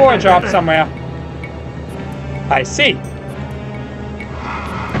heard a 4-drop somewhere. I see.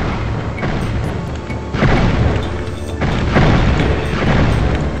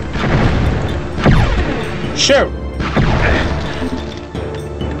 Shoot.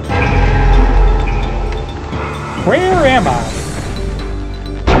 Where am I?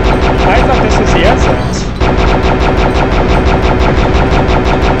 I thought this was the exit.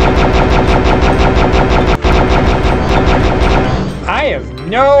 I have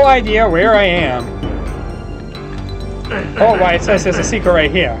no idea where I am. Oh, why, it says there's a secret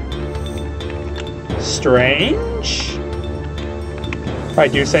right here. Strange? If I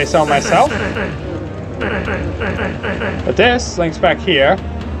do say so myself. But this links back here.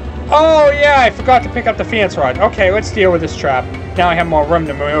 Oh, yeah, I forgot to pick up the Phoenix Rod. Okay, let's deal with this trap. Now I have more room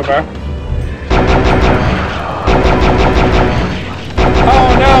to maneuver.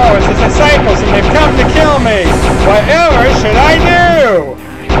 Oh no, it's the disciples and they've come to kill me! Whatever should I do?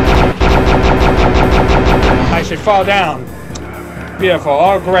 I should fall down. Beautiful.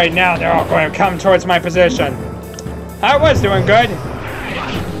 Oh great, now they're all going to come towards my position. I was doing good.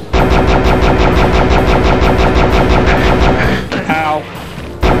 Ow.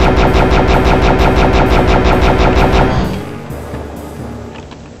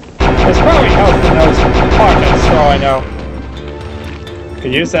 There's probably health in those pockets, for all I know.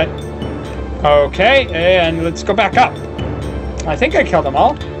 Could use that. Okay, and let's go back up. I think I killed them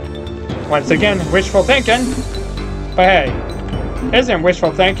all. Once again, wishful thinking. But hey, isn't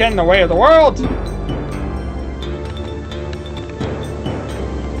wishful thinking the way of the world?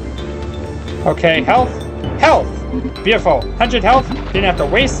 Okay, health. Health! Beautiful. 100 health. Didn't have to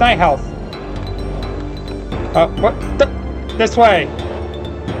waste my health. What? This way.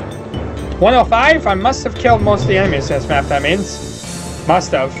 105? I must have killed most of the enemies in this map, that means.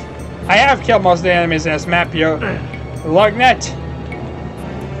 Must have. I have killed most of the enemies in this map, you lugnet.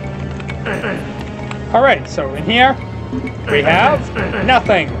 Alright, so in here we have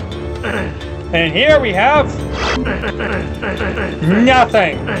nothing. And here we have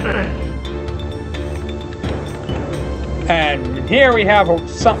nothing. And here we have a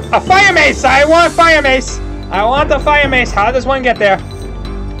fire mace! I want fire mace! I want the fire mace. How does one get there?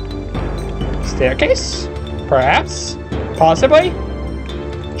 Staircase? Perhaps? Possibly?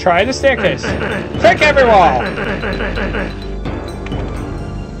 Try the staircase. Click every wall!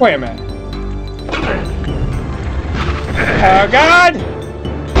 Wait a minute. Oh god!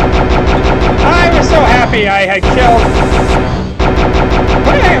 I was so happy I had killed...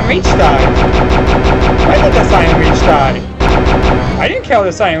 Why did Iron Leech die? Why did this Iron Leech die? I didn't kill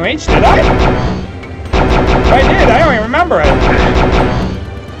this Iron Leech, did I? If I did, I don't even remember it.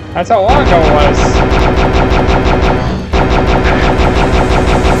 That's how long ago it was.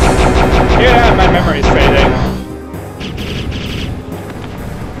 Yeah, my memory's fading.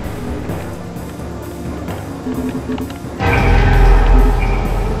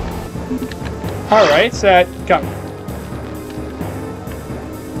 Alright, set, go.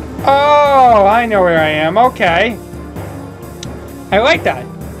 Oh, I know where I am. Okay. I like that.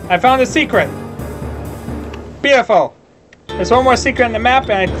 I found a secret. Beautiful. There's one more secret in the map,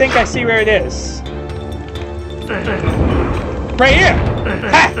 and I think I see where it is. Right here!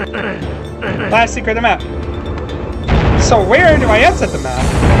 Ha! Last secret of the map. So where do I exit the map?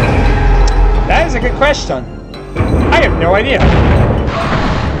 That is a good question. I have no idea.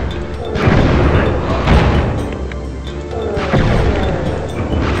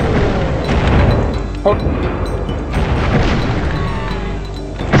 Oh.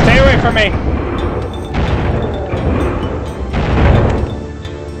 Stay away from me.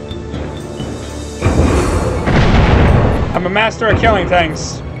 I'm a master of killing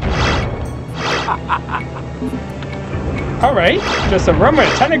things. Alright, just a room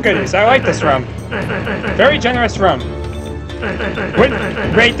with a ton of goodies. I like this room. Very generous room. Would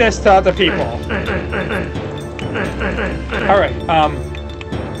rate this to other people. Alright,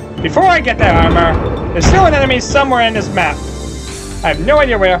 before I get that armor, there's still an enemy somewhere in this map. I have no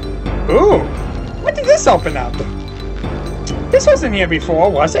idea where. Ooh! When did this open up? This wasn't here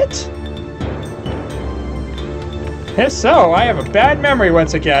before, was it? If so, I have a bad memory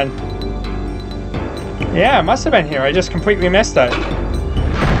once again. Yeah, it must have been here. I just completely missed it.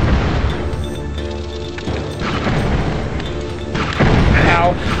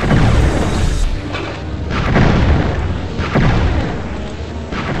 Ow.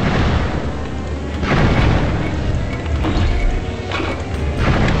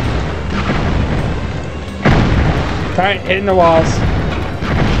 Alright, hitting the walls.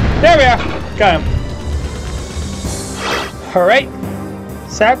 There we are. Got him. Alright.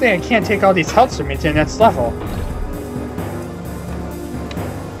 Sadly, I can't take all these healths with me to the next level.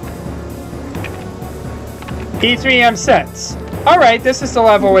 E3M sets. Alright, this is the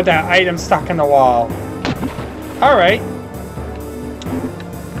level with that item stuck in the wall. Alright.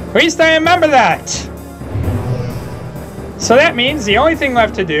 At least I remember that. So that means the only thing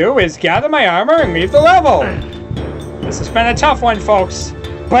left to do is gather my armor and leave the level. This has been a tough one, folks.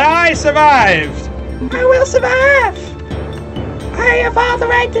 But I survived. I will survive. I have all the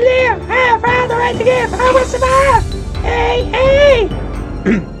right to live. I have all the right to give. I will survive. Hey, hey.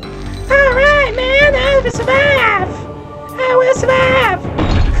 Alright, man. I will survive. I will survive.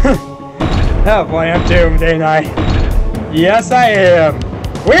 Oh boy, I'm doomed, ain't I? Yes, I am.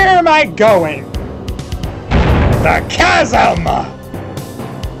 Where am I going? The chasm!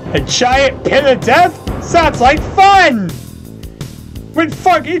 A giant pit of death? Sounds like fun! With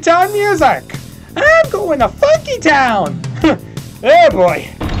Funky Town music! I'm going to Funky Town! Oh boy!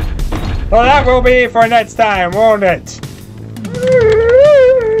 Well, that will be for next time, won't it?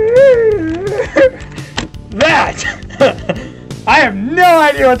 That! I have no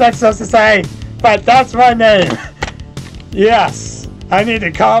idea what that's supposed to say, but that's my name. Yes, I need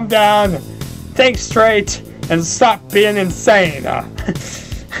to calm down, think straight, and stop being insane.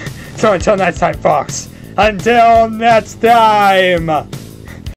 So until next time, folks. Until next time.